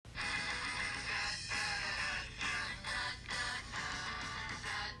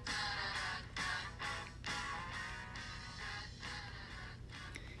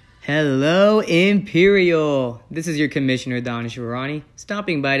Hello, Imperial! This is your Commissioner, Danish Varani,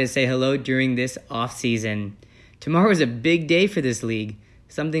 stopping by to say hello during this off-season. Tomorrow is a big day for this league,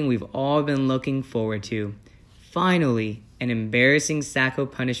 something we've all been looking forward to. Finally, an embarrassing Sacco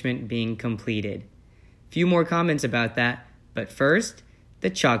punishment being completed. Few more comments about that, but first, the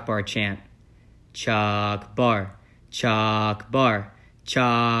chalk bar chant. Chalk bar, Chaco,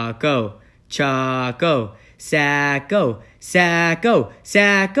 Chaco, Sacco, Sacco,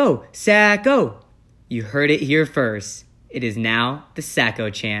 Sacco, Sacco. You heard it here first. It is now the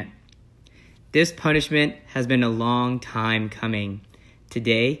Sacco chant. This punishment has been a long time coming.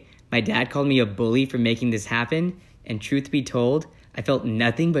 Today, my dad called me a bully for making this happen, and truth be told, I felt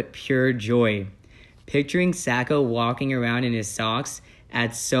nothing but pure joy. Picturing Sacco walking around in his socks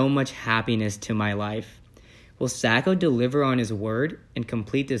adds so much happiness to my life. Will Sacco deliver on his word and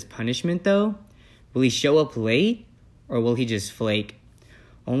complete this punishment though? Will he show up late, or will he just flake?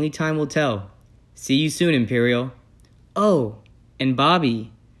 Only time will tell. See you soon, Imperial. Oh, and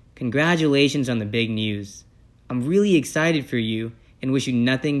Bobby, congratulations on the big news. I'm really excited for you and wish you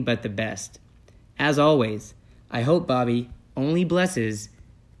nothing but the best. As always, I hope Bobby only blesses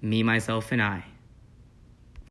me, myself, and I.